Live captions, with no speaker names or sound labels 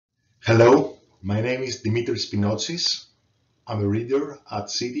Hello, my name is Dimitris Pinotsis. I'm a reader at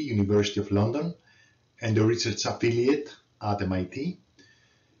City, University of London, and a research affiliate at MIT.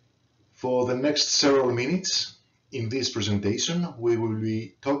 For the next several minutes in this presentation, we will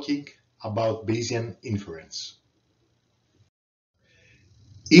be talking about Bayesian inference.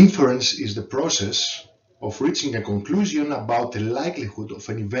 Inference is the process of reaching a conclusion about the likelihood of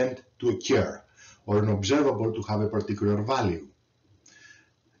an event to occur or an observable to have a particular value.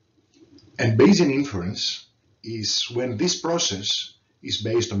 And Bayesian inference is when this process is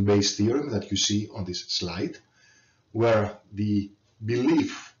based on Bayes' theorem that you see on this slide, where the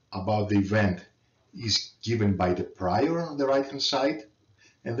belief about the event is given by the prior on the right-hand side,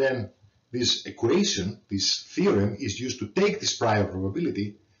 and then this equation, this theorem, is used to take this prior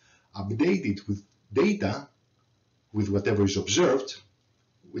probability, update it with data, with whatever is observed,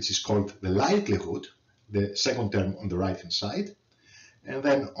 which is called the likelihood, the second term on the right-hand side, and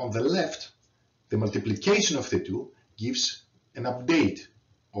then on the left, the multiplication of the two gives an update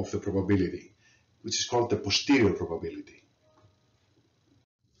of the probability, which is called the posterior probability.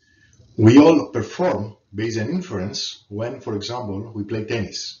 We all perform Bayesian inference when, for example, we play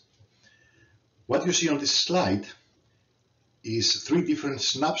tennis. What you see on this slide is three different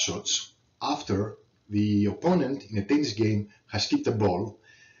snapshots after the opponent in a tennis game has hit the ball,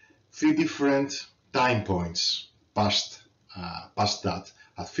 three different time points past that,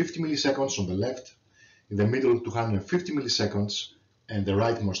 at 50 milliseconds on the left, in the middle 250 milliseconds, and the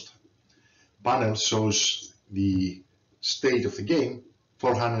rightmost panel shows the state of the game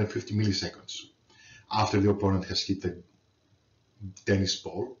 450 milliseconds after the opponent has hit the tennis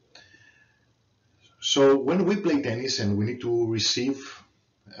ball. So when we play tennis and we need to receive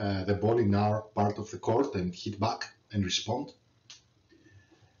the ball in our part of the court and hit back and respond,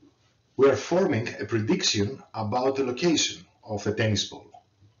 we are forming a prediction about the location of the tennis ball.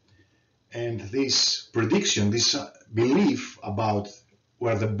 And this prediction, this belief about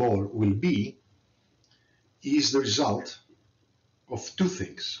where the ball will be, is the result of two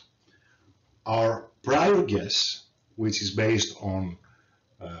things. Our prior guess, which is based on,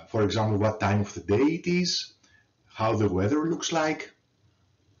 for example, what time of the day it is, how the weather looks like,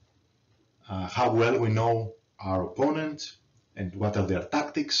 how well we know our opponent and what are their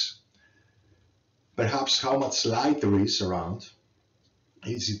tactics, perhaps how much light there is around.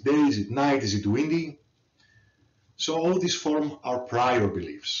 Is it day, is it night, is it windy? So all these form our prior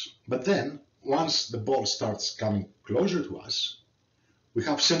beliefs. But then, once the ball starts coming closer to us, we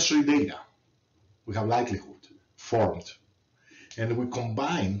have sensory data, we have likelihood formed, and we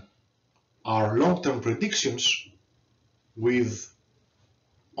combine our long-term predictions with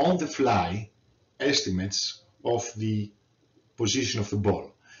on-the-fly estimates of the position of the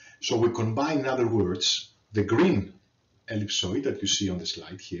ball. So we combine, in other words, the green ellipsoid that you see on the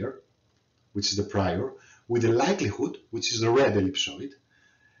slide here, which is the prior, with the likelihood, which is the red ellipsoid,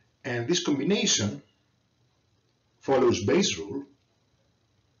 and this combination follows Bayes' rule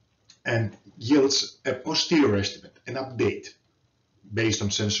and yields a posterior estimate, an update based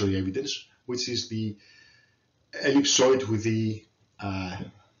on sensory evidence, which is the ellipsoid with the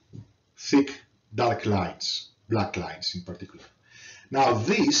thick dark lines, black lines in particular. Now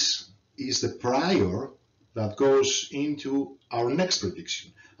this is the prior that goes into our next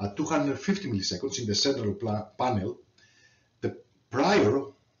prediction. At 250 milliseconds in the central panel, the prior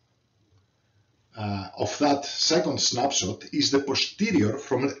of that second snapshot is the posterior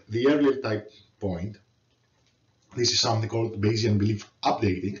from the earlier time point. This is something called Bayesian belief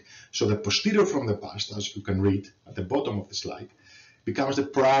updating. So the posterior from the past, as you can read at the bottom of the slide, becomes the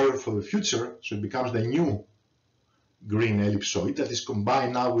prior for the future, so it becomes the new green ellipsoid that is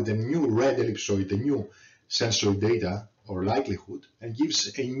combined now with the new red ellipsoid, the new sensory data or likelihood, and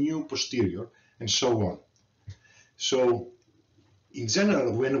gives a new posterior, and so on. So in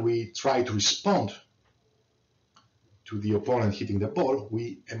general, when we try to respond to the opponent hitting the ball,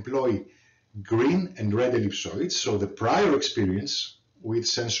 we employ green and red ellipsoids, so the prior experience with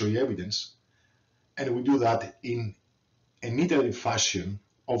sensory evidence, and we do that in an iterative fashion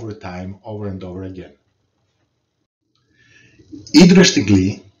over time, over and over again.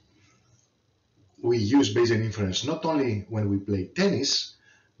 Interestingly, we use Bayesian inference not only when we play tennis,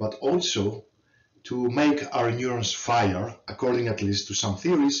 but also to make our neurons fire, according at least to some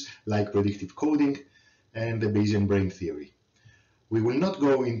theories like predictive coding and the Bayesian brain theory. We will not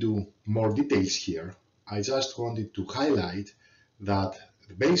go into more details here. I just wanted to highlight that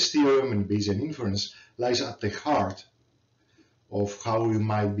the Bayes' theorem and Bayesian inference lies at the heart of how we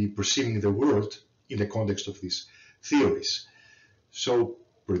might be perceiving the world in the context of these theories. So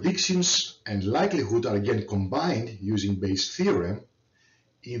predictions and likelihood are again combined using Bayes' theorem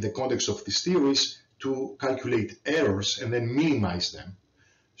in the context of these theories to calculate errors and then minimize them.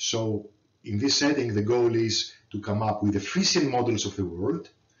 So in this setting, the goal is to come up with efficient models of the world,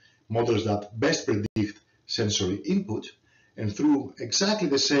 models that best predict sensory input, and through exactly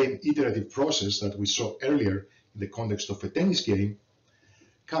the same iterative process that we saw earlier in the context of a tennis game,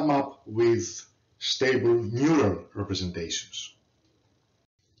 come up with stable neural representations.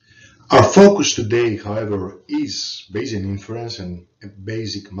 Our focus today, however, is Bayesian inference and a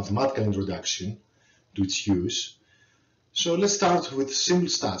basic mathematical introduction to its use. So let's start with simple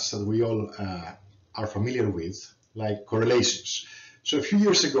stats that we all are familiar with, like correlations. So a few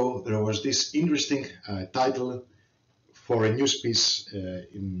years ago, there was this interesting title for a news piece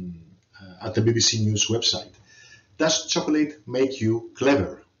at the BBC News website. Does chocolate make you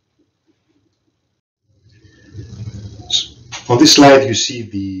clever? On this slide, you see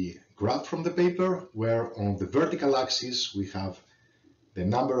the graph from the paper, where on the vertical axis, we have the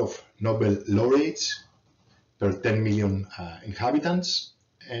number of Nobel laureates per 10 million inhabitants,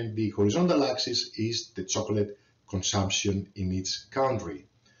 and the horizontal axis is the chocolate consumption in each country.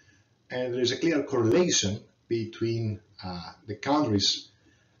 And there is a clear correlation between the country's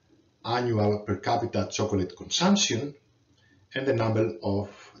annual per capita chocolate consumption and the number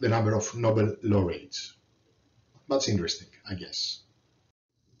of Nobel laureates. That's interesting, I guess.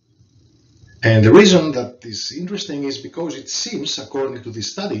 And the reason that is interesting is because it seems, according to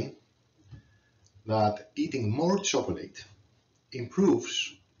this study, that eating more chocolate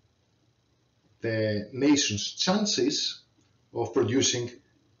improves the nation's chances of producing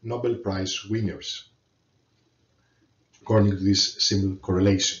Nobel Prize winners, according to this simple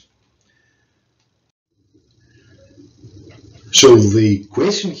correlation. So the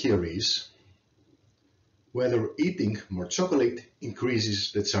question here is whether eating more chocolate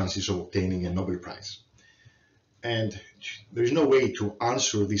increases the chances of obtaining a Nobel Prize. And there is no way to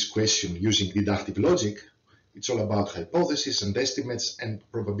answer this question using deductive logic. It's all about hypotheses and estimates and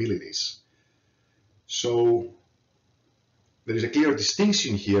probabilities. So there is a clear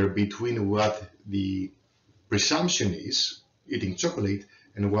distinction here between what the presumption is, eating chocolate,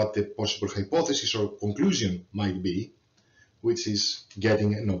 and what the possible hypothesis or conclusion might be, which is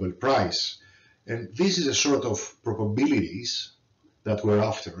getting a Nobel Prize. And this is a sort of probabilities that we're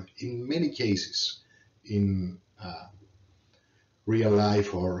after in many cases in real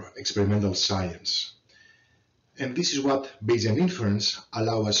life or experimental science. And this is what Bayesian inference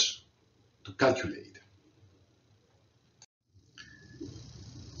allows us to calculate.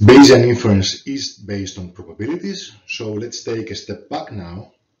 Bayesian inference is based on probabilities, so let's take a step back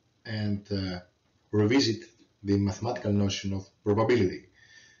now and revisit the mathematical notion of probability.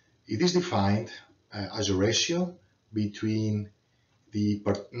 It is defined as a ratio between the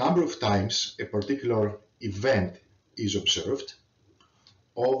number of times a particular event is observed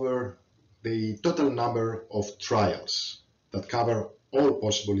over the total number of trials that cover all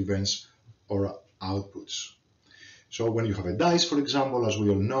possible events or outputs. So when you have a dice, for example, as we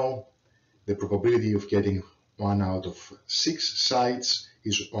all know, the probability of getting 1 out of 6 sides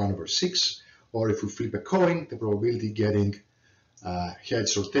is 1/6, or if we flip a coin, the probability getting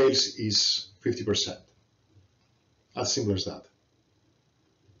heads or tails is 50%. As simple as that.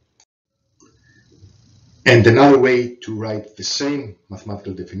 And another way to write the same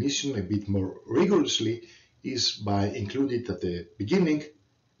mathematical definition a bit more rigorously is by including at the beginning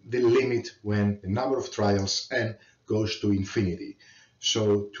the limit when the number of trials n goes to infinity.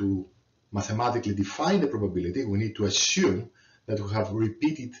 So to mathematically define the probability, we need to assume that we have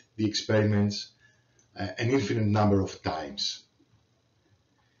repeated the experiments an infinite number of times.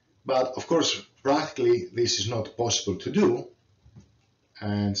 But of course, practically, this is not possible to do.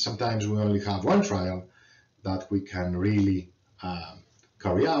 And sometimes we only have one trial that we can really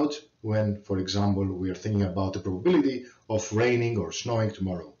carry out when, for example, we are thinking about the probability of raining or snowing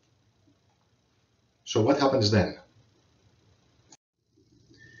tomorrow. So what happens then?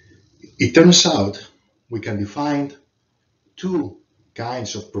 It turns out we can define two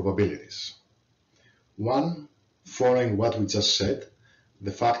kinds of probabilities. One, following what we just said,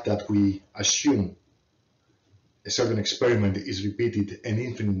 the fact that we assume a certain experiment is repeated an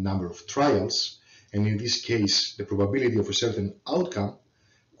infinite number of trials, and in this case, the probability of a certain outcome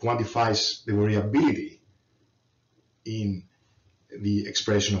quantifies the variability in the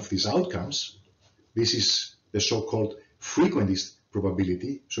expression of these outcomes. This is the so-called frequentist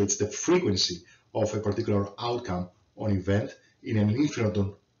probability, so it's the frequency of a particular outcome or event in an infinite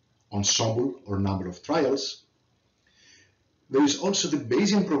ensemble or number of trials. There is also the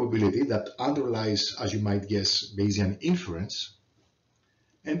Bayesian probability that underlies, as you might guess, Bayesian inference.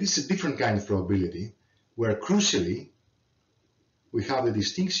 And this is a different kind of probability where, crucially, we have the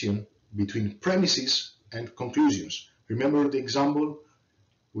distinction between premises and conclusions. Remember the example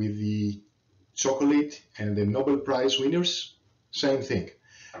with the chocolate and the Nobel Prize winners? Same thing.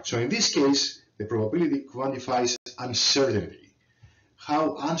 So in this case, the probability quantifies uncertainty.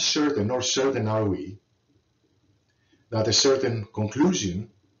 How uncertain or certain are we that a certain conclusion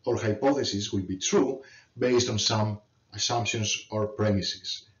or hypothesis will be true based on some assumptions or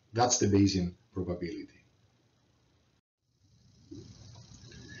premises? That's the Bayesian probability.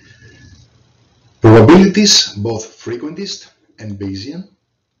 Probabilities, both frequentist and Bayesian,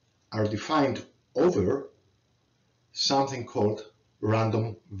 are defined over something called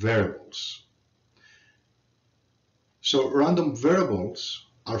random variables. So random variables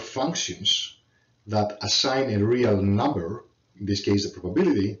are functions that assign a real number, in this case the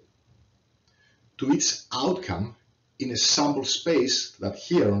probability, to its outcome in a sample space that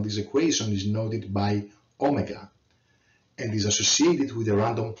here on this equation is noted by omega and is associated with a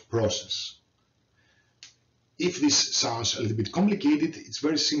random process. If this sounds a little bit complicated, it's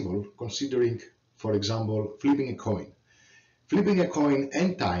very simple, considering, for example, flipping a coin. Flipping a coin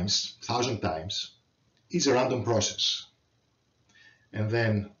n times, 1,000 times, is a random process. And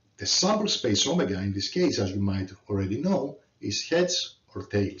then the sample space omega, in this case, as you might already know, is heads or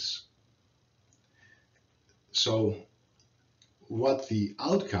tails. So what the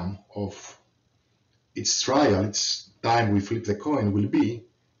outcome of its trial, its time we flip the coin, will be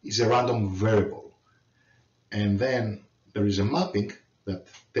is a random variable. And then there is a mapping that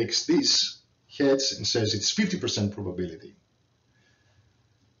takes this heads and says it's 50% probability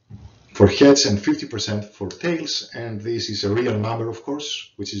for heads and 50% for tails, and this is a real number, of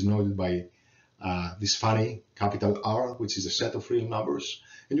course, which is noted by this funny capital R, which is a set of real numbers.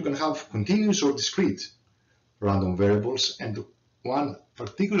 And you can have continuous or discrete random variables, and one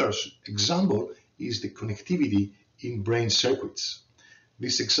particular example is the connectivity in brain circuits.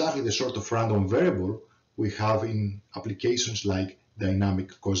 This is exactly the sort of random variable we have in applications like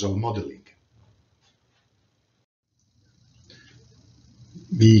dynamic causal modeling.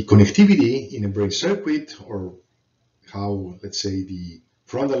 The connectivity in a brain circuit, or how, let's say, the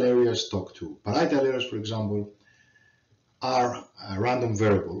frontal areas talk to parietal areas, for example, are random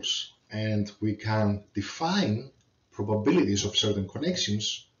variables, and we can define probabilities of certain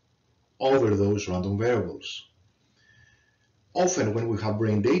connections over those random variables. Often when we have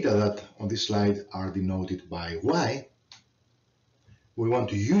brain data that on this slide are denoted by Y, we want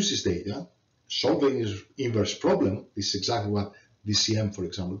to use this data, solve the inverse problem, this is exactly what DCM, for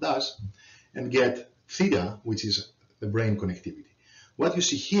example, does, and get theta, which is the brain connectivity. What you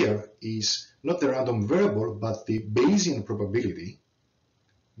see here is not the random variable, but the Bayesian probability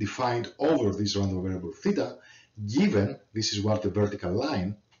defined over this random variable theta, given, this is what the vertical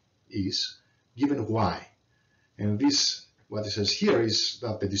line is, given Y. And this, what it says here is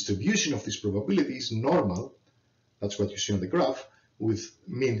that the distribution of this probability is normal, that's what you see on the graph, with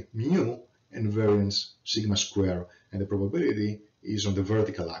mean mu and variance sigma square, and the probability is on the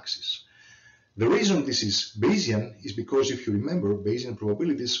vertical axis. The reason this is Bayesian is because, if you remember, Bayesian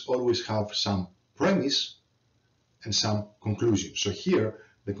probabilities always have some premise and some conclusion. So here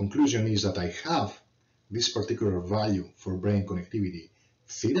the conclusion is that I have this particular value for brain connectivity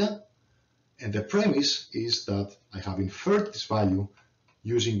theta, and the premise is that I have inferred this value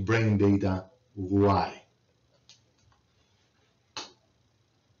using brain data Y.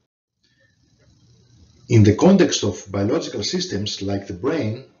 In the context of biological systems like the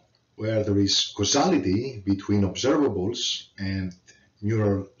brain, where there is causality between observables and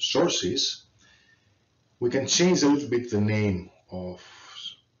neural sources, we can change a little bit the name of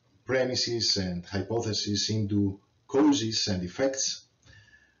premises and hypotheses into causes and effects.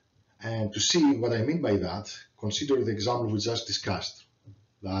 And to see what I mean by that, consider the example we just discussed,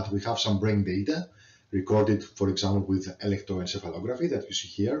 that we have some brain data recorded, for example, with electroencephalography that you see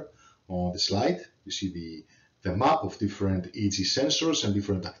here on the slide. You see the map of different EEG sensors and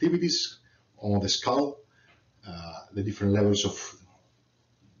different activities on the skull, the different levels of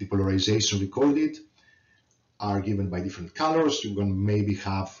depolarization recorded are given by different colors. You can maybe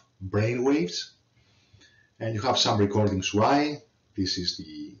have brain waves, and you have some recordings Y. This is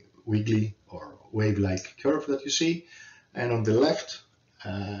the wiggly or wave-like curve that you see, and on the left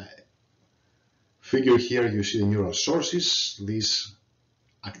figure here you see the neural sources. This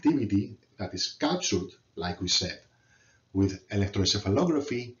activity that is captured, like we said, with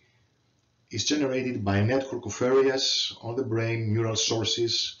electroencephalography is generated by a network of areas on the brain, neural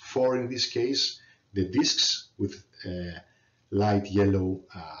sources, 4 in this case, the discs with light yellow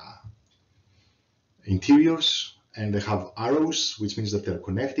interiors, and they have arrows, which means that they're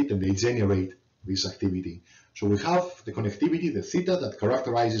connected and they generate this activity So we have the connectivity, the theta, that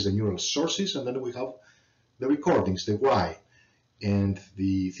characterizes the neural sources, and then we have the recordings, the Y. And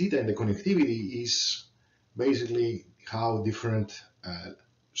the theta in the connectivity is basically how different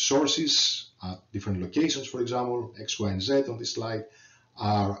sources at different locations, for example, X, Y, and Z on this slide,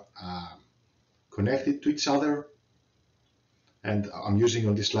 are connected to each other. And I'm using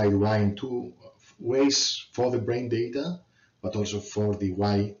on this slide Y in two ways: for the brain data, but also for the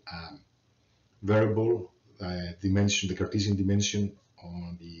Y variable dimension, the Cartesian dimension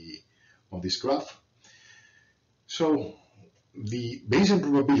on this graph. So the Bayesian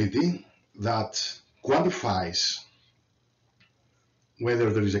probability that quantifies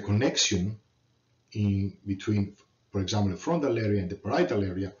whether there is a connection in between, for example, the frontal area and the parietal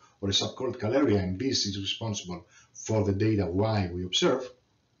area, or a subcortical area, and this is responsible for the data Y we observe,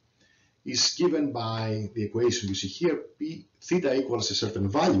 is given by the equation you see here. P theta equals a certain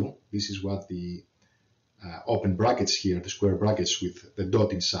value. This is what the open brackets here, the square brackets with the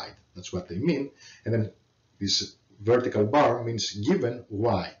dot inside, that's what they mean. And then this vertical bar means given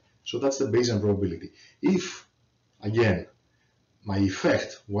Y. So that's the Bayesian probability. If, again, my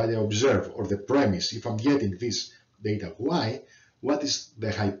effect, what I observe, or the premise, if I'm getting this data Y, what is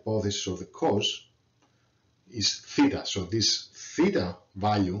the hypothesis or the cause is theta. So this theta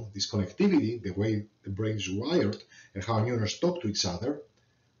value, this connectivity, the way the brain is wired and how neurons talk to each other,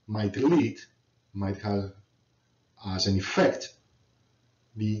 might have as an effect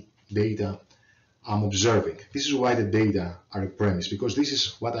the data I'm observing. This is why the data are a premise, because this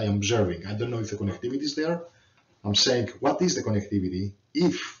is what I am observing. I don't know if the connectivity is there. I'm saying, what is the connectivity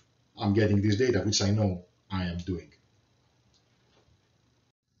if I'm getting this data, which I know I am doing.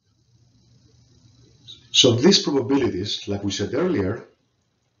 So these probabilities, like we said earlier,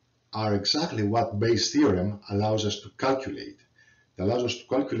 are exactly what Bayes' theorem allows us to calculate. It allows us to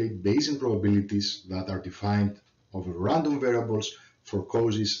calculate Bayesian probabilities that are defined over random variables for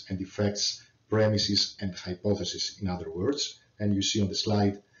causes and effects, premises and hypotheses, in other words. And you see on the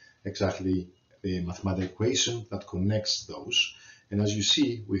slide exactly the mathematical equation that connects those. And as you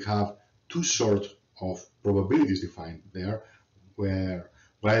see, we have two sorts of probabilities defined there, where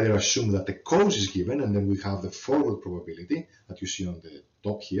we either assume that the cause is given, and then we have the forward probability that you see on the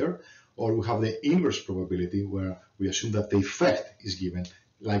top here, or we have the inverse probability, where we assume that the effect is given,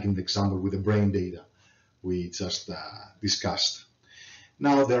 like in the example with the brain data we just discussed.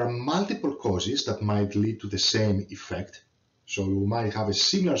 Now, there are multiple causes that might lead to the same effect. So we might have a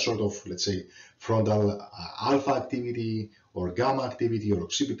similar sort of, let's say, frontal alpha activity, or gamma activity, or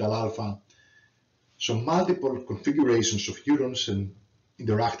occipital alpha. So multiple configurations of neurons and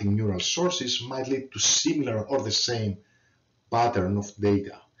interacting neural sources might lead to similar or the same pattern of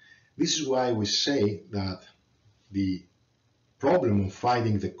data. This is why we say that the problem of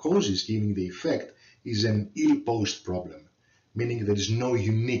finding the causes giving the effect is an ill-posed problem, meaning there is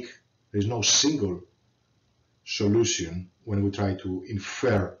no single solution when we try to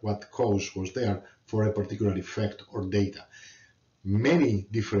infer what cause was there for a particular effect or data. Many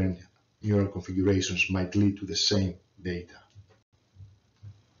different neural configurations might lead to the same data.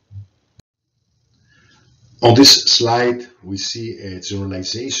 On this slide, we see a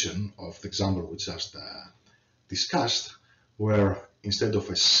generalization of the example we just discussed, where instead of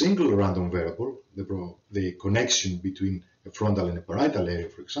a single random variable, the connection between a frontal and a parietal area,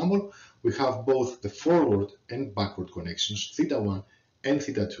 for example, we have both the forward and backward connections, theta 1 and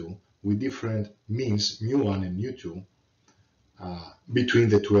theta 2, with different means, mu1 and mu2, between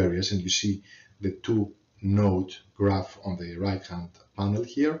the two areas. And you see the two-node graph on the right-hand panel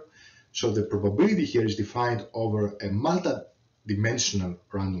here. So the probability here is defined over a multi-dimensional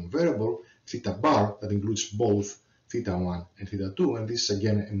random variable, theta bar, that includes both theta 1 and theta 2, and this is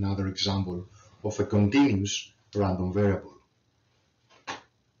again another example of a continuous random variable.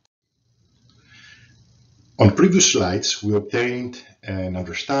 On previous slides, we obtained an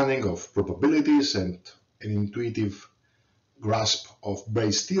understanding of probabilities and an intuitive grasp of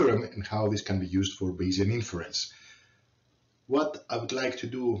Bayes' theorem and how this can be used for Bayesian inference. What I would like to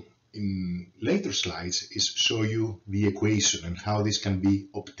do in later slides is show you the equation and how this can be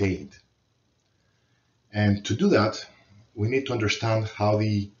obtained. And to do that, we need to understand how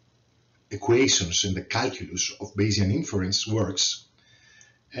the equations and the calculus of Bayesian inference works.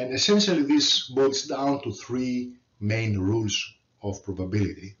 And essentially this boils down to three main rules of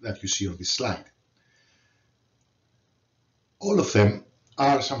probability that you see on this slide. All of them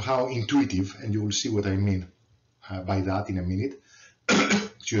are somehow intuitive, and you will see what I mean by that in a minute.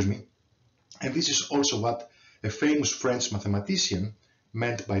 Excuse me. And this is also what a famous French mathematician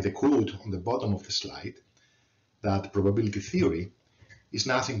meant by the quote on the bottom of the slide, that probability theory is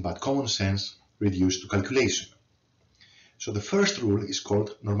nothing but common sense reduced to calculation. So the first rule is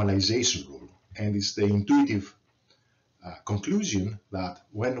called normalization rule, and it's the intuitive conclusion that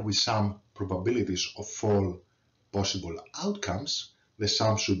when we sum probabilities of all possible outcomes, the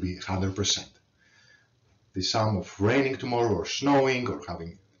sum should be 100%. The sum of raining tomorrow or snowing or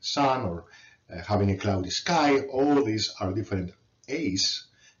having sun or having a cloudy sky, all these are different A's,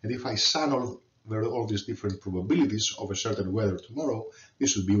 and if I sum all these different probabilities of a certain weather tomorrow,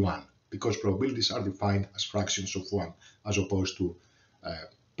 this would be 1, because probabilities are defined as fractions of 1 as opposed to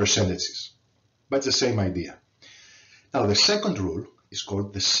percentages. But it's the same idea. Now the second rule is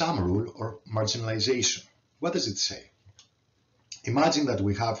called the sum rule or marginalization. What does it say? Imagine that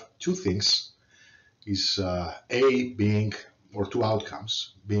we have two things, is A being, or two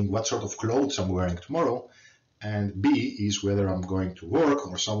outcomes, being what sort of clothes I'm wearing tomorrow, and B is whether I'm going to work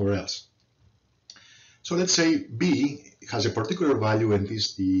or somewhere else. So let's say B has a particular value and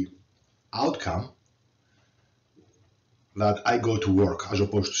is the outcome that I go to work as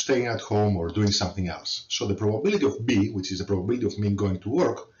opposed to staying at home or doing something else. So the probability of B, which is the probability of me going to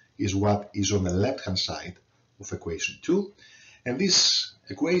work, is what is on the left-hand side of equation 2. And this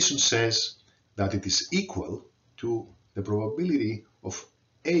equation says that it is equal to the probability of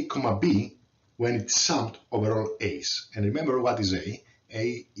A comma B when it's summed over all A's. And remember, what is A?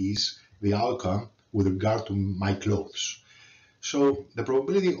 A is the outcome with regard to my clothes. So the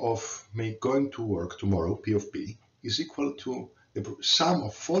probability of me going to work tomorrow, P of B, is equal to the sum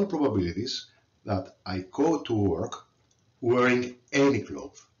of all probabilities that I go to work wearing any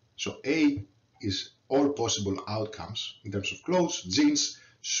clothes. So A is all possible outcomes in terms of clothes, jeans,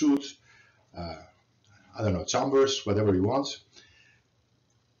 suits, I don't know, jumpers, whatever you want.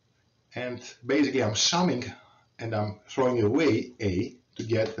 And basically I'm summing and I'm throwing away A to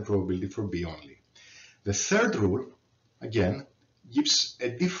get the probability for B only. The third rule, again, gives a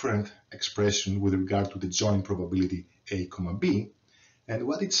different expression with regard to the joint probability A comma B, and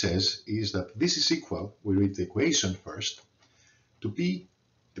what it says is that this is equal, we read the equation first, to B,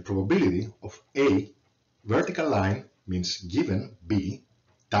 the probability of A, vertical line means given B,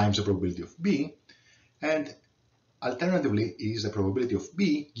 times the probability of B, and alternatively is the probability of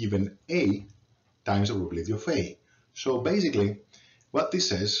B given A times the probability of A. So basically what this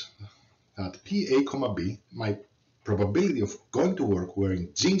says, that PA comma B, my probability of going to work wearing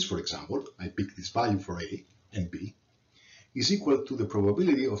jeans, for example, I pick this value for A and B, is equal to the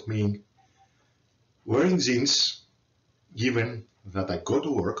probability of me wearing jeans given that I go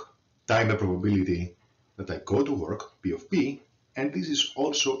to work times the probability that I go to work, P of B, and this is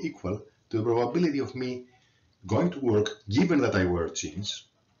also equal to the probability of me going to work given that I wear jeans,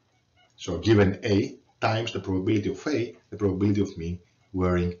 so given A times the probability of A, the probability of me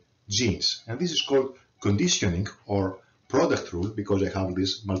wearing jeans. And this is called conditioning or product rule because I have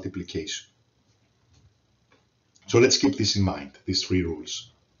this multiplication. So let's keep this in mind, these three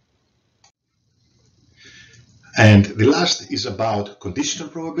rules. And the last is about conditional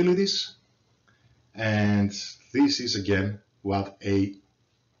probabilities, and this is again what a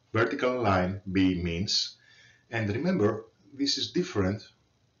vertical line B means. And remember, this is different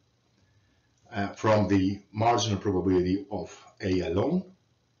from the marginal probability of A alone,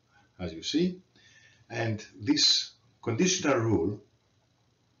 as you see. And this conditional rule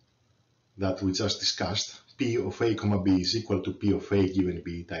that we just discussed, P of A comma B is equal to P of A given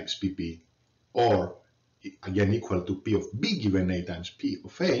B times PP, or again equal to P of B given A times P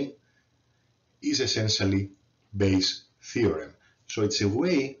of A, is essentially Bayes' theorem. So it's a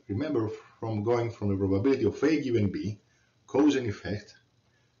way, remember, from going from the probability of A given B, cause and effect,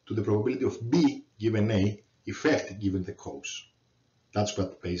 to the probability of B given A, effect given the cause. That's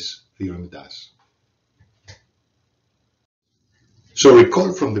what Bayes' theorem does. So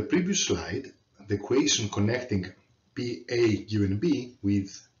recall from the previous slide the equation connecting PA given B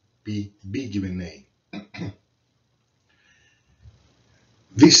with PB given A.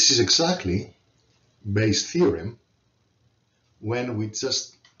 This is exactly Bayes' theorem when we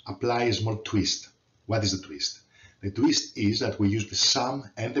just apply a small twist. What is the twist? The twist is that we use the sum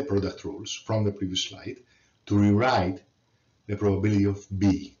and the product rules from the previous slide to rewrite the probability of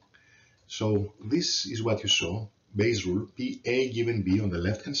B. So this is what you saw. Bayes' rule, PA given B on the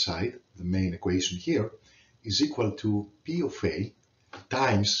left-hand side, the main equation here, is equal to P of A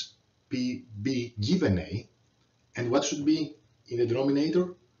times PB given A. And what should be in the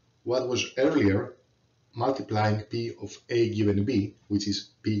denominator? What was earlier multiplying P of A given B, which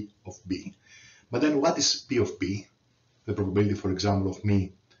is P of B. But then what is P of B? The probability, for example, of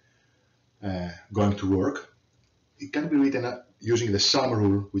me going to work. It can be written using the sum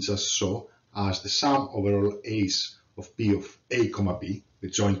rule we just saw as the sum over all A's of P of A comma B, the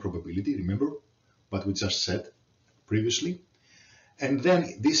joint probability, remember? what we just said previously. And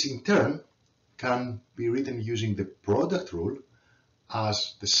then this in turn can be written using the product rule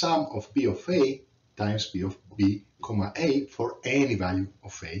as the sum of B of A times B of B, comma A for any value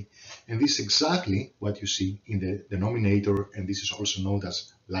of A. And this is exactly what you see in the denominator, and this is also known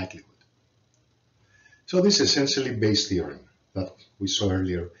as likelihood. So this is essentially Bayes' theorem that we saw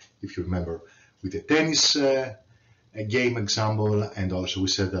earlier, if you remember, with the tennis game example, and also we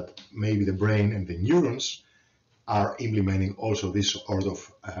said that maybe the brain and the neurons are implementing also this sort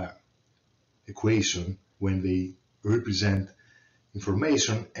of equation when they represent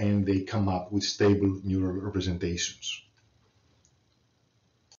information and they come up with stable neural representations.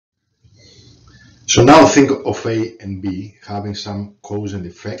 So now think of A and B having some cause and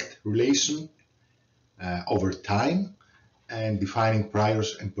effect relation over time and defining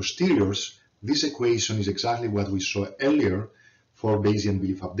priors and posteriors. This equation is exactly what we saw earlier for Bayesian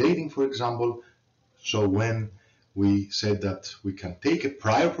belief updating, for example. So when we said that we can take a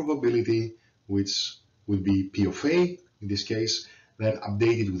prior probability, which would be P of A in this case, then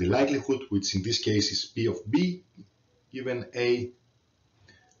update it with the likelihood, which in this case is P of B given A,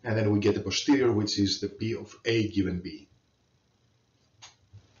 and then we get a posterior, which is the P of A given B.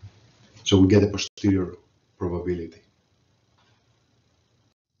 So we get a posterior probability.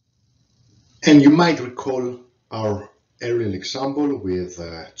 And you might recall our earlier example with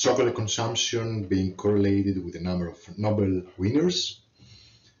chocolate consumption being correlated with the number of Nobel winners.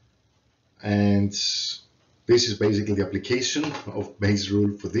 And this is basically the application of Bayes'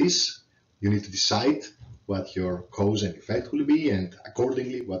 rule for this. You need to decide what your cause and effect will be, and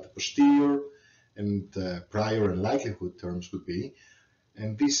accordingly what the posterior and prior and likelihood terms would be.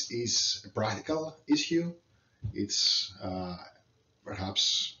 And this is a practical issue. It's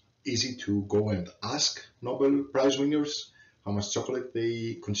perhaps easy to go and ask Nobel Prize winners how much chocolate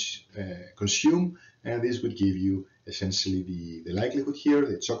they consume, and this would give you essentially the likelihood here,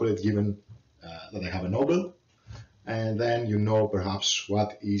 the chocolate given that I have a Nobel, and then you know perhaps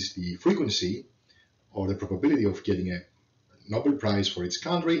what is the frequency or the probability of getting a Nobel Prize for each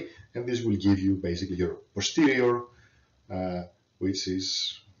country, and this will give you basically your posterior, which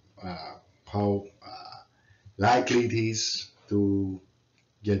is how likely it is to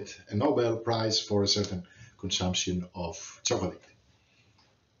get a Nobel Prize for a certain consumption of chocolate.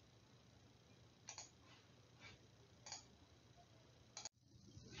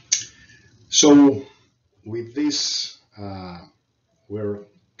 So with this, we're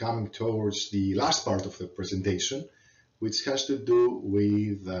coming towards the last part of the presentation, which has to do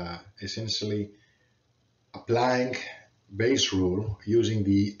with essentially applying Bayes' rule using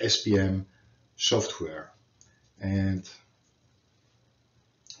the SPM software. And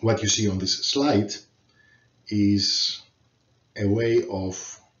what you see on this slide is a way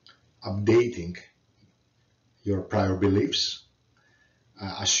of updating your prior beliefs,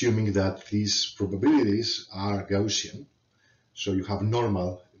 assuming that these probabilities are Gaussian. So you have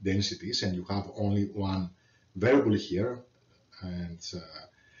normal densities and you have only one variable here, and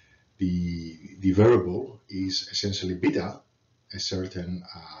the variable is essentially beta, a certain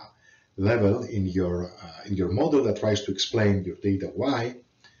level in your model that tries to explain your data y,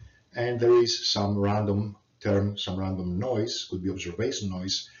 and there is some random term, some random noise, could be observation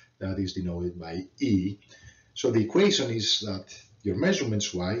noise, that is denoted by E. So the equation is that your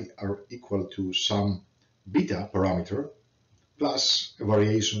measurements y are equal to some beta parameter plus a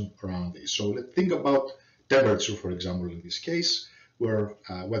variation around this. So let's think about temperature, for example, in this case, where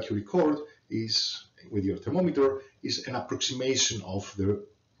what you record is, with your thermometer, is an approximation of the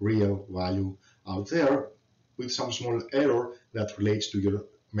real value out there with some small error that relates to your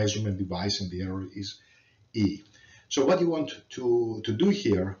measurement device, and the error is E. So what you want to do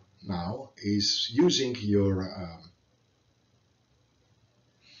here now is using your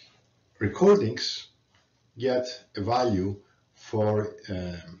recordings, get a value for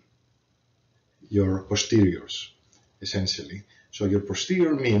your posteriors, essentially. So your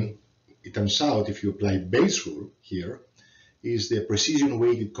posterior mean, it turns out, if you apply Bayes' rule here, is the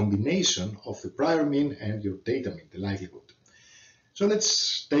precision-weighted combination of the prior mean and your data mean, the likelihood. So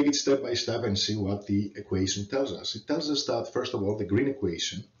let's take it step by step and see what the equation tells us. It tells us that, first of all, the green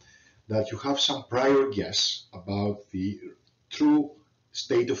equation, that you have some prior guess about the true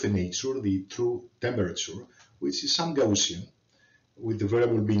state of the nature, the true temperature, which is some Gaussian, with the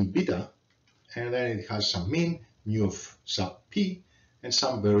variable being beta, and then it has some mean, mu of sub p, and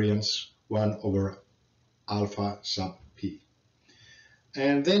some variance, 1 over alpha sub p.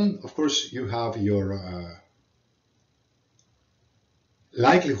 And then, of course, you have your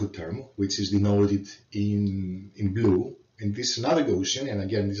likelihood term, which is denoted in blue, and this is another Gaussian, and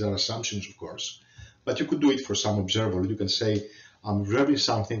again, these are assumptions, of course. But you could do it for some observer. You can say, I'm observing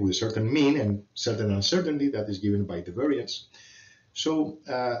something with a certain mean and certain uncertainty that is given by the variance. So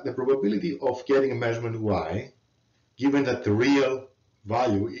the probability of getting a measurement y, given that the real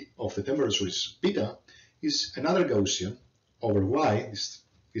value of the temperature is beta, is another Gaussian over y, this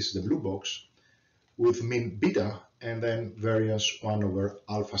is the blue box, with mean beta and then variance 1 over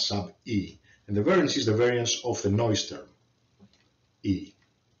alpha sub e. And the variance is the variance of the noise term, e.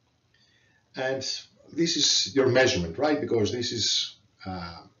 And this is your measurement, right? Because this is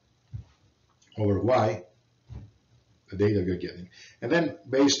over y, the data you're getting. And then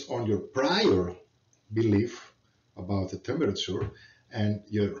based on your prior belief about the temperature and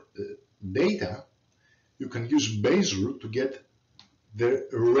your data, you can use Bayes' rule to get the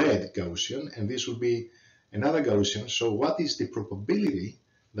red Gaussian, and this will be another Gaussian. So what is the probability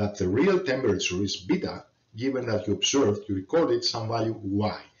that the real temperature is beta, given that you observed, you recorded some value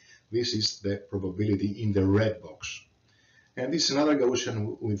y? This is the probability in the red box. And this is another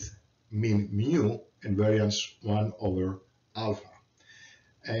Gaussian with mean mu and variance 1 over alpha.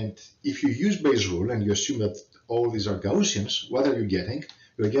 And if you use Bayes' rule and you assume that all these are Gaussians, what are you getting?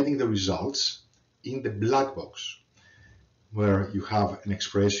 You're getting the results in the black box, where you have an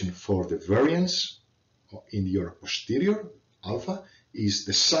expression for the variance in your posterior, alpha, is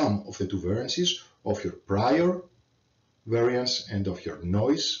the sum of the two variances of your prior variance and of your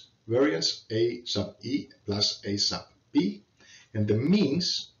noise variance, A sub E plus A sub P. And the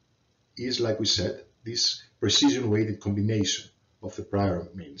means is, like we said, this precision-weighted combination of the prior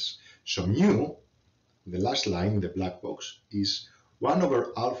means. So mu, the last line in the black box, is 1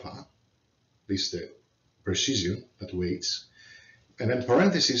 over alpha, this is the precision that weights, and then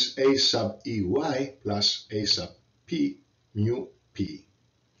parenthesis A sub EY plus A sub P mu P.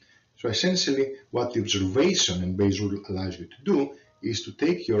 So essentially what the observation and Bayes' rule allows you to do is to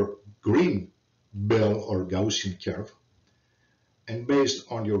take your green Bell or Gaussian curve, and based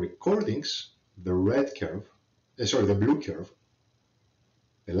on your recordings, the red curve, the blue curve,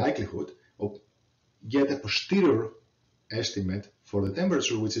 the likelihood of get a posterior estimate for the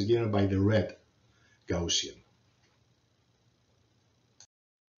temperature, which is given by the red Gaussian.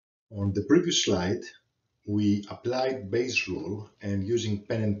 On the previous slide, we applied Bayes' rule, and using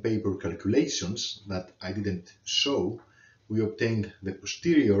pen and paper calculations that I didn't show, we obtained the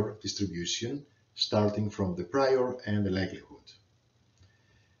posterior distribution starting from the prior and the likelihood.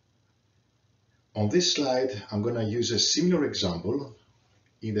 On this slide, I'm going to use a similar example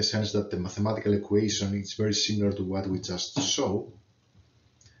in the sense that the mathematical equation is very similar to what we just saw,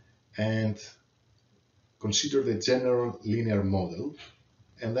 and consider the general linear model,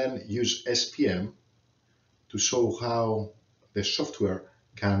 and then use SPM to show how the software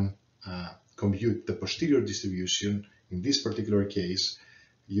can compute the posterior distribution in this particular case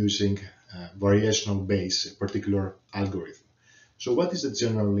using variational Bayes, a particular algorithm. So what is the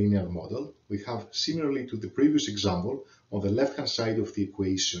general linear model? We have, similarly to the previous example, on the left-hand side of the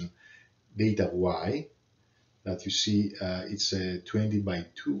equation, data y, that you see it's a 20 by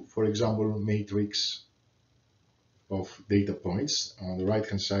 2, for example, matrix of data points. On the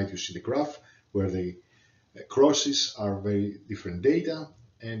right-hand side, you see the graph where the crosses are very different data,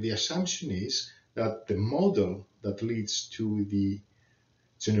 and the assumption is that the model that leads to the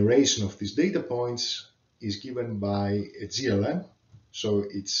generation of these data points is given by a GLM. So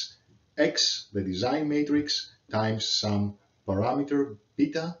it's X, the design matrix, times some parameter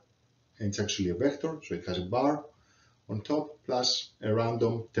beta, and it's actually a vector, so it has a bar on top, plus a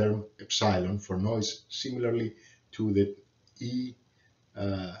random term epsilon for noise, similarly to the E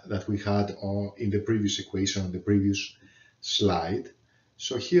that we had in the previous equation on the previous slide.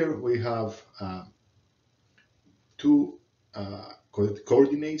 So here we have two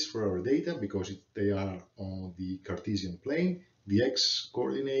coordinates for our data because they are on the Cartesian plane, the X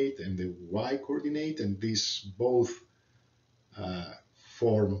coordinate and the Y coordinate, and these both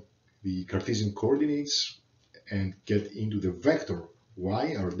form the Cartesian coordinates and get into the vector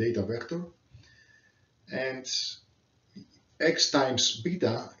Y, our data vector. And X times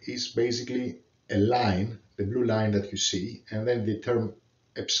beta is basically a line, the blue line that you see, and then the term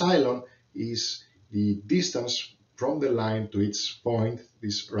epsilon is the distance from the line to its point,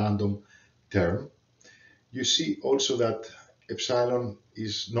 this random term. You see also that epsilon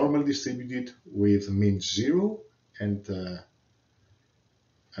is normally distributed with mean 0 and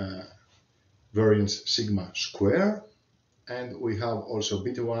variance sigma square, and we have also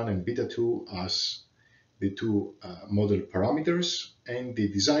beta 1 and beta 2 as the two model parameters, and the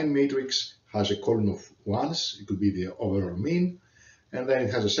design matrix has a column of ones, it could be the overall mean, and then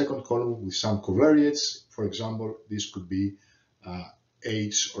it has a second column with some covariates. For example, this could be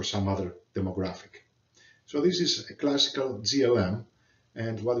age or some other demographic. So this is a classical GLM,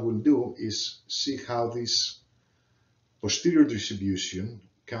 and what we'll do is see how this posterior distribution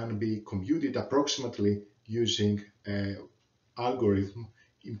can be computed approximately using an algorithm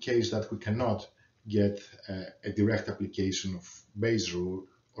in case that we cannot get a direct application of Bayes rule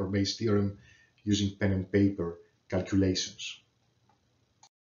or Bayes theorem using pen and paper calculations.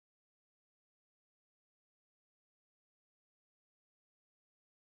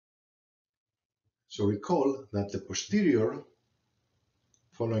 So recall that the posterior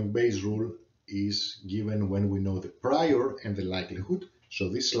following Bayes rule is given when we know the prior and the likelihood. So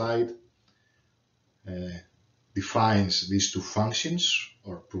this slide defines these two functions,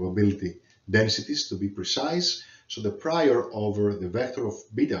 or probability densities to be precise. So the prior over the vector of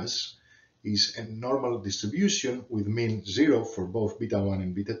betas is a normal distribution with mean 0 for both beta 1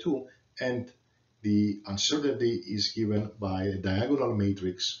 and beta 2, and the uncertainty is given by a diagonal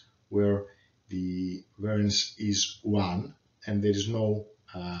matrix where the variance is 1 and there is no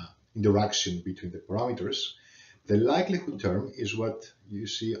interaction between the parameters. The likelihood term is what you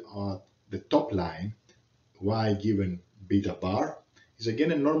see on the top line. Y given beta bar is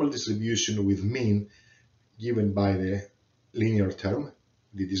again a normal distribution with mean given by the linear term,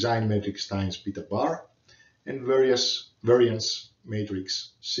 the design matrix times beta bar, and variance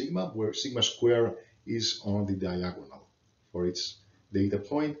matrix sigma, where sigma square is on the diagonal for its data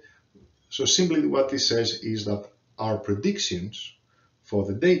point. So simply what this says is that our predictions for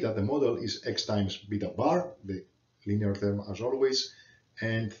the data, the model is x times beta bar, the linear term as always,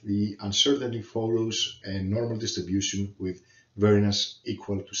 and the uncertainty follows a normal distribution with variance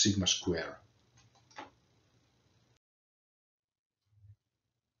equal to sigma square.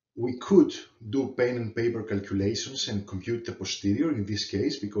 We could do pen and paper calculations and compute the posterior in this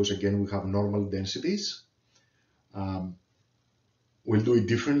case, because again we have normal densities. We'll do it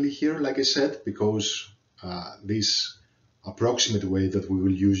differently here, like I said, because this approximate way that we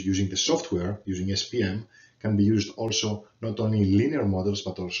will use using the software, using SPM, can be used also not only in linear models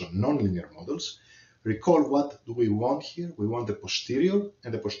but also nonlinear models. Recall, what do we want here? We want the posterior,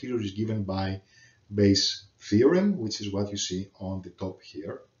 and the posterior is given by Bayes theorem, which is what you see on the top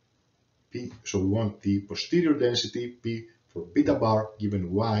here. P. So we want the posterior density P for beta bar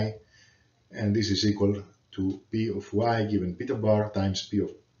given Y, and this is equal to P of Y given beta bar times P of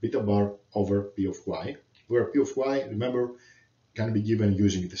beta bar over P of Y, where P of Y, remember, can be given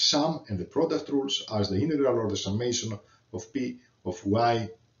using the sum and the product rules as the integral or the summation of P of Y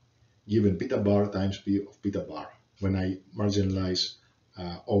given beta bar times P of beta bar when I marginalize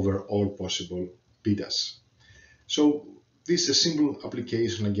over all possible betas. So this is a simple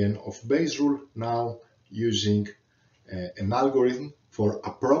application again of Bayes rule, now using an algorithm for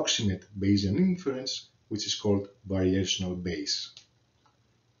approximate Bayesian inference, which is called variational Bayes.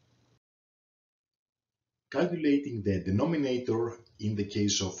 Calculating the denominator in the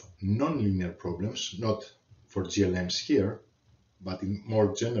case of nonlinear problems, not for GLMs here, but in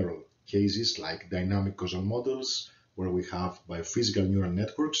more general cases like dynamic causal models, where we have biophysical neural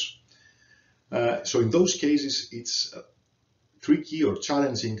networks. So in those cases, it's tricky or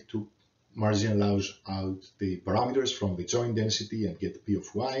challenging to marginalize out the parameters from the joint density and get P of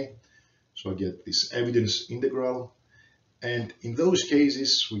Y. So I get this evidence integral. And in those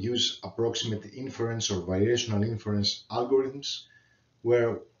cases, we use approximate inference or variational inference algorithms,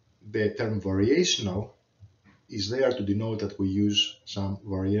 where the term variational is there to denote that we use some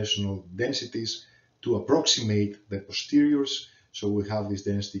variational densities to approximate the posteriors. So we have this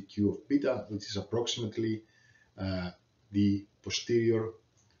density Q of beta, which is approximately the posterior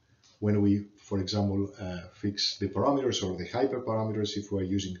when we, for example, fix the parameters or the hyperparameters if we're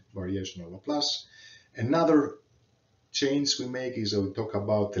using variational Laplace. Another change we make is that we talk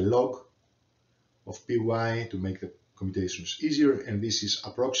about the log of Py to make the computations easier, and this is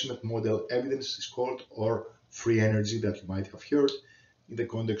approximate model evidence is called, or free energy that you might have heard in the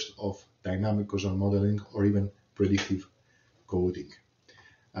context of dynamic causal modeling or even predictive coding.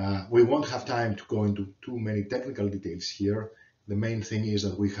 We won't have time to go into too many technical details here. The main thing is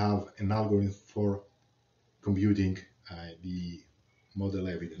that we have an algorithm for computing the model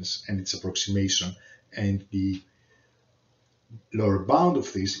evidence and its approximation, and the lower bound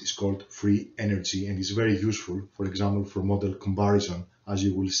of this is called free energy and is very useful, for example, for model comparison, as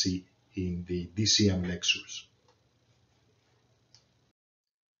you will see in the DCM lectures.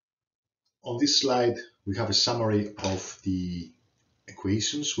 On this slide, we have a summary of the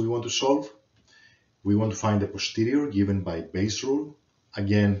equations we want to solve. We want to find the posterior given by Bayes rule.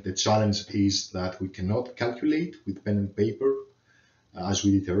 Again, the challenge is that we cannot calculate with pen and paper as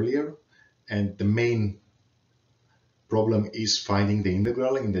we did earlier, and the main problem is finding the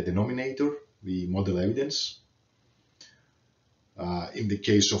integral in the denominator. the model evidence. In the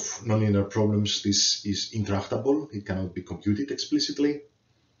case of nonlinear problems, this is intractable. It cannot be computed explicitly.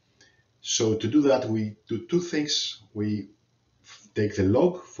 So to do that, we do two things. We take the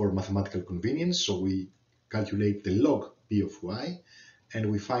log for mathematical convenience. So we calculate the log p of y,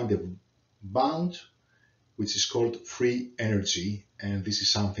 and we find a bound which is called free energy. And this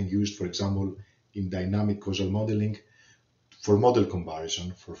is something used, for example, in dynamic causal modeling for model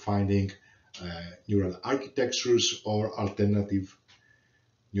comparison, for finding neural architectures or alternative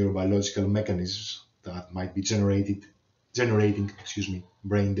neurobiological mechanisms that might be generating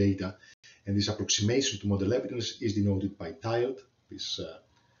brain data. And this approximation to model evidence is denoted by tilde, this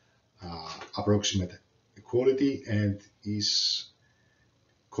approximate equality, and is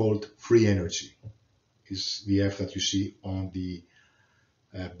called free energy. Is the F that you see on the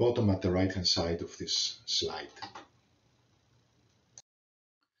bottom at the right hand side of this slide.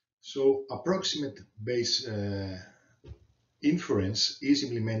 So approximate Bayes inference is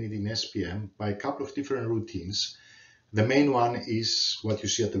implemented in SPM by a couple of different routines. The main one is what you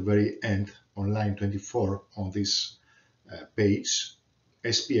see at the very end on line 24 on this page,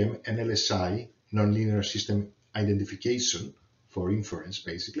 SPM and LSI, nonlinear system identification for inference,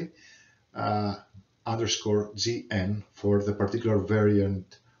 basically, underscore GN for the particular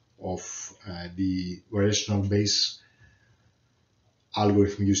variant of the variational Bayes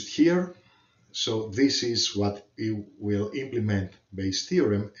algorithm used here. So this is what it will implement Bayes'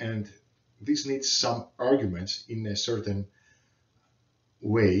 theorem, and this needs some arguments in a certain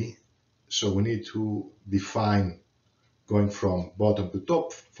way. So we need to define, going from bottom to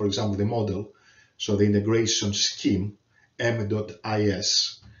top, for example, the model. So the integration scheme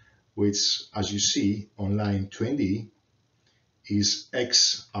m.is, which, as you see on line 20, is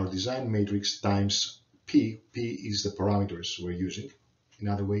X, our design matrix, times P. P is the parameters we're using.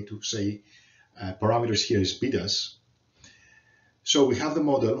 Another way to say parameters here is betas. So we have the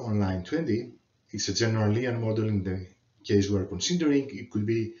model on line 20. It's a general linear model in the case we're considering. It could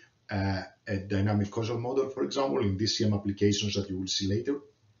be a dynamic causal model, for example, in DCM applications that you will see later.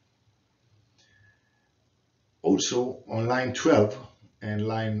 Also on line 12 and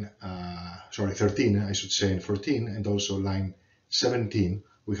line 13, I should say, and 14, and also line 17,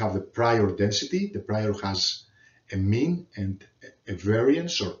 we have the prior density. The prior has a mean and a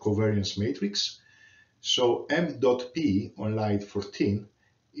variance or covariance matrix. So m.p on line 14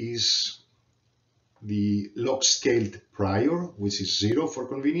 is the log-scaled prior, which is 0 for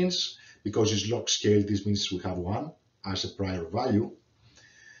convenience. Because it's log-scaled, this means we have 1 as a prior value.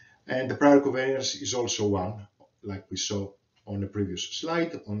 And the prior covariance is also 1, like we saw on the previous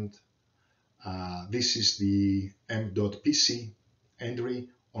slide. And this is the m.pc entry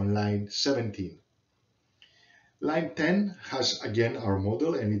on line 17. Line 10 has again our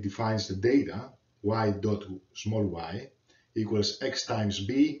model, and it defines the data y dot small y equals x times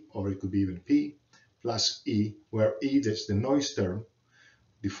b, or it could be even p, plus e, where e is the noise term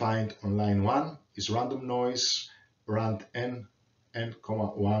defined on line 1 is random noise, rand n,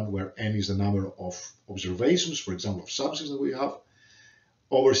 1, where n is the number of observations, for example, of subsets that we have,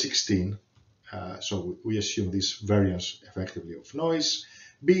 over 16. So we assume this variance effectively of noise.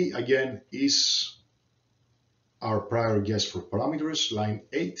 B again is our prior guess for parameters, line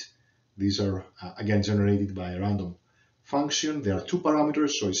 8. These are again generated by a random function. There are 2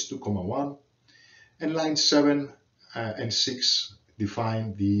 parameters, so it's 2, 1. And line 7 and 6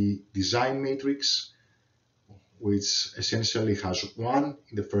 define the design matrix, which essentially has 1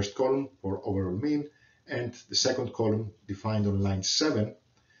 in the first column for overall mean, and the second column defined on line 7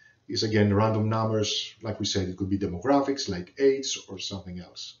 is again random numbers. Like we said, it could be demographics like age or something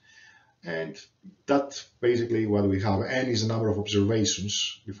else. And that's basically what we have. N is the number of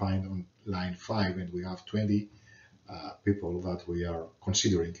observations defined on line 5, and we have 20 people that we are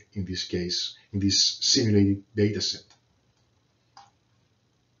considering in this case, in this simulated data set.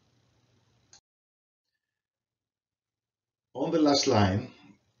 On the last line,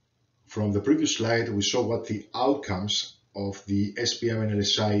 from the previous slide, we saw what the outcomes of the SPM and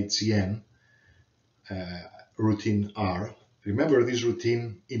LSI GN routine are. Remember, this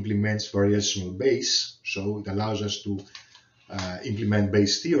routine implements variational Bayes, so it allows us to implement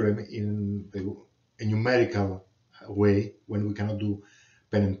Bayes' theorem in a numerical way when we cannot do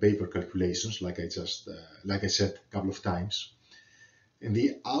pen and paper calculations, like I said a couple of times. And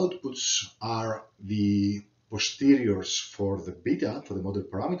the outputs are the posteriors for the beta, for the model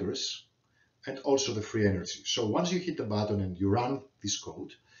parameters, and also the free energy. So once you hit the button and you run this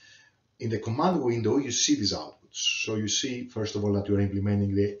code, in the command window, you see these outputs. So you see, first of all, that you're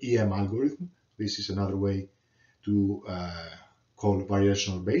implementing the EM algorithm. This is another way to call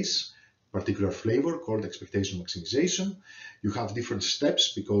variational Bayes. particular flavor called expectation maximization. You have different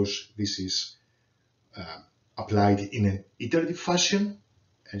steps because this is applied in an iterative fashion.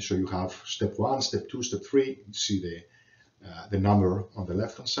 And so you have step 1, step 2, step 3. You see the number on the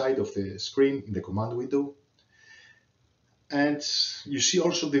left-hand side of the screen in the command window. And you see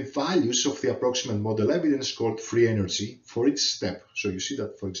also the values of the approximate model evidence called free energy for each step. So you see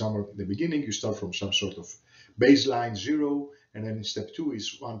that, for example, in the beginning, you start from some sort of baseline 0, and then in step 2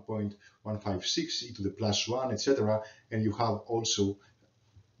 is 1.156 e to the plus 1, etc. And you have also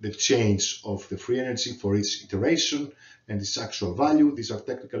the change of the free energy for each iteration and its actual value. These are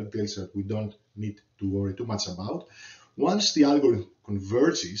technical details that we don't need to worry too much about. Once the algorithm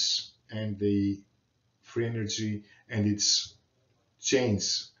converges and the free energy and its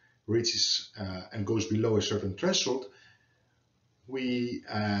change reaches and goes below a certain threshold, we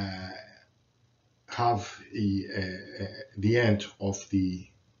have the end of the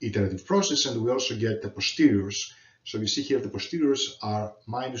iterative process, and we also get the posteriors. So you see here the posteriors are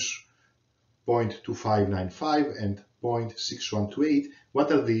minus 0.2595 and 0.6128.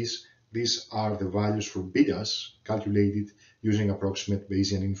 What are these? These are the values for betas calculated using approximate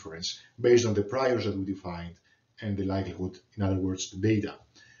Bayesian inference based on the priors that we defined and the likelihood, in other words, the data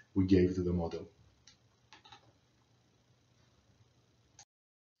we gave to the model.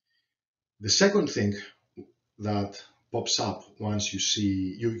 The second thing that pops up once you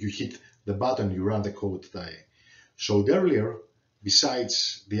see you hit the button, you run the code that I showed earlier,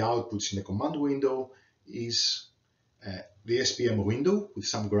 besides the outputs in the command window, is the SPM window with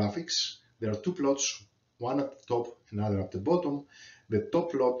some graphics. There are two plots, one at the top, another at the bottom. The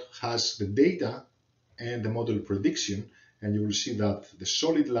top plot has the data and the model prediction, and you will see that the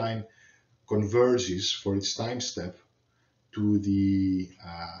solid line converges for its time step to the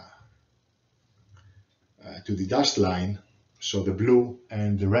dashed line. So the blue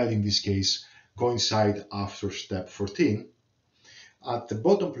and the red in this case coincide after step 14. At the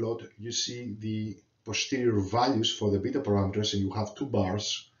bottom plot, you see the posterior values for the beta parameters, and you have two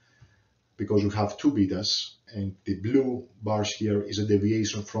bars because you have two betas, and the blue bars here is a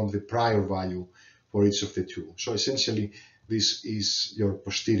deviation from the prior value for each of the two. So essentially, this is your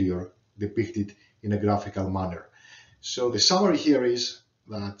posterior depicted in a graphical manner. So the summary here is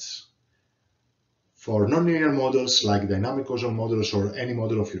that for nonlinear models like dynamic causal models or any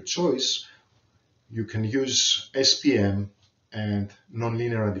model of your choice, you can use SPM and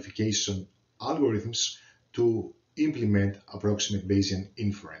nonlinear identification algorithms to implement approximate Bayesian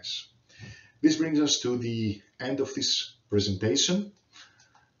inference. This brings us to the end of this presentation,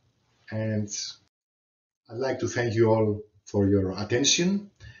 and I'd like to thank you all for your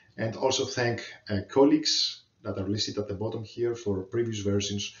attention, and also thank colleagues that are listed at the bottom here for previous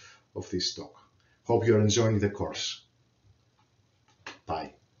versions of this talk. Hope you're enjoying the course.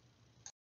 Bye.